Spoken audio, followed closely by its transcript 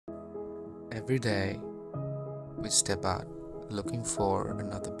Every day we step out looking for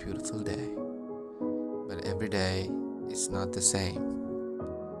another beautiful day, but every day is not the same,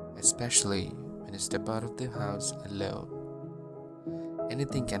 especially when you step out of the house alone.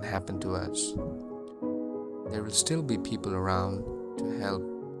 Anything can happen to us. There will still be people around to help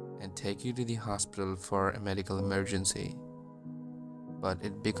and take you to the hospital for a medical emergency, but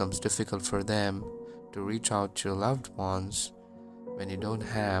it becomes difficult for them to reach out to your loved ones when you don't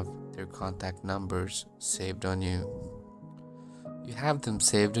have their contact numbers saved on you. You have them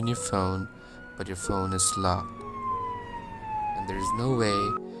saved on your phone, but your phone is locked, and there is no way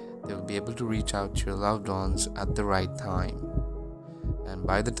they will be able to reach out to your loved ones at the right time. And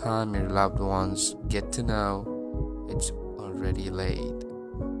by the time your loved ones get to know, it's already late.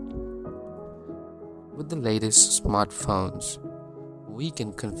 With the latest smartphones, we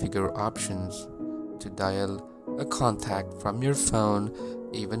can configure options to dial a contact from your phone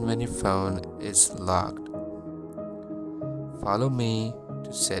even when your phone is locked. Follow me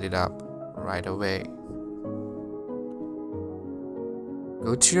to set it up right away.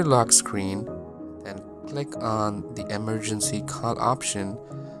 Go to your lock screen, then click on the emergency call option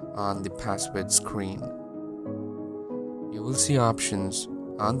on the password screen. You will see options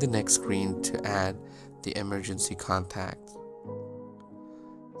on the next screen to add the emergency contact.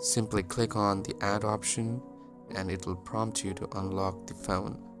 Simply click on the add option and it will prompt you to unlock the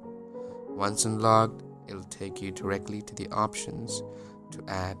phone. Once unlocked, it will take you directly to the options to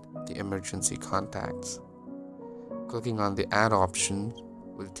add the emergency contacts. Clicking on the add option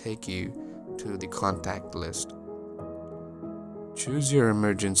will take you to the contact list. Choose your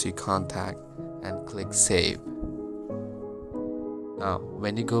emergency contact and click save. Now,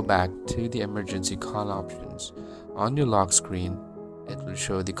 when you go back to the emergency call options on your lock screen, it will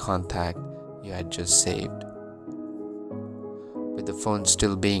show the contact you had just saved. With the phone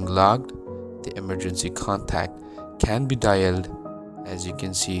still being locked, the emergency contact can be dialed, as you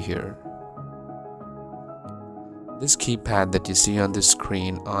can see here. This keypad that you see on the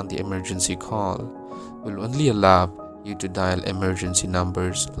screen on the emergency call will only allow you to dial emergency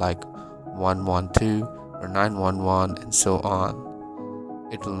numbers like 112 or 911 and so on.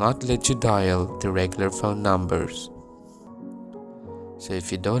 It will not let you dial the regular phone numbers. So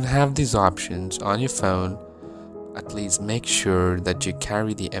if you don't have these options on your phone, at least make sure that you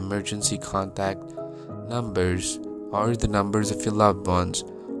carry the emergency contact numbers or the numbers of your loved ones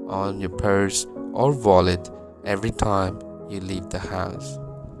on your purse or wallet every time you leave the house.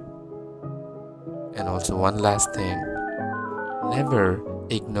 And also one last thing, never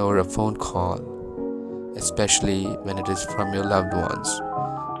ignore a phone call, especially when it is from your loved ones.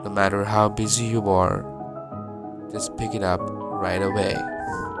 No matter how busy you are, just pick it up right away,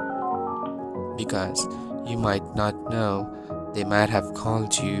 because you might not know they might have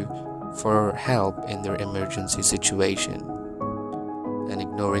called you for help in their emergency situation, and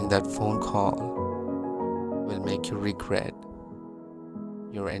ignoring that phone call will make you regret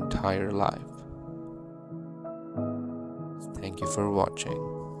your entire life. Thank you for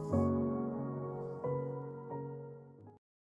watching.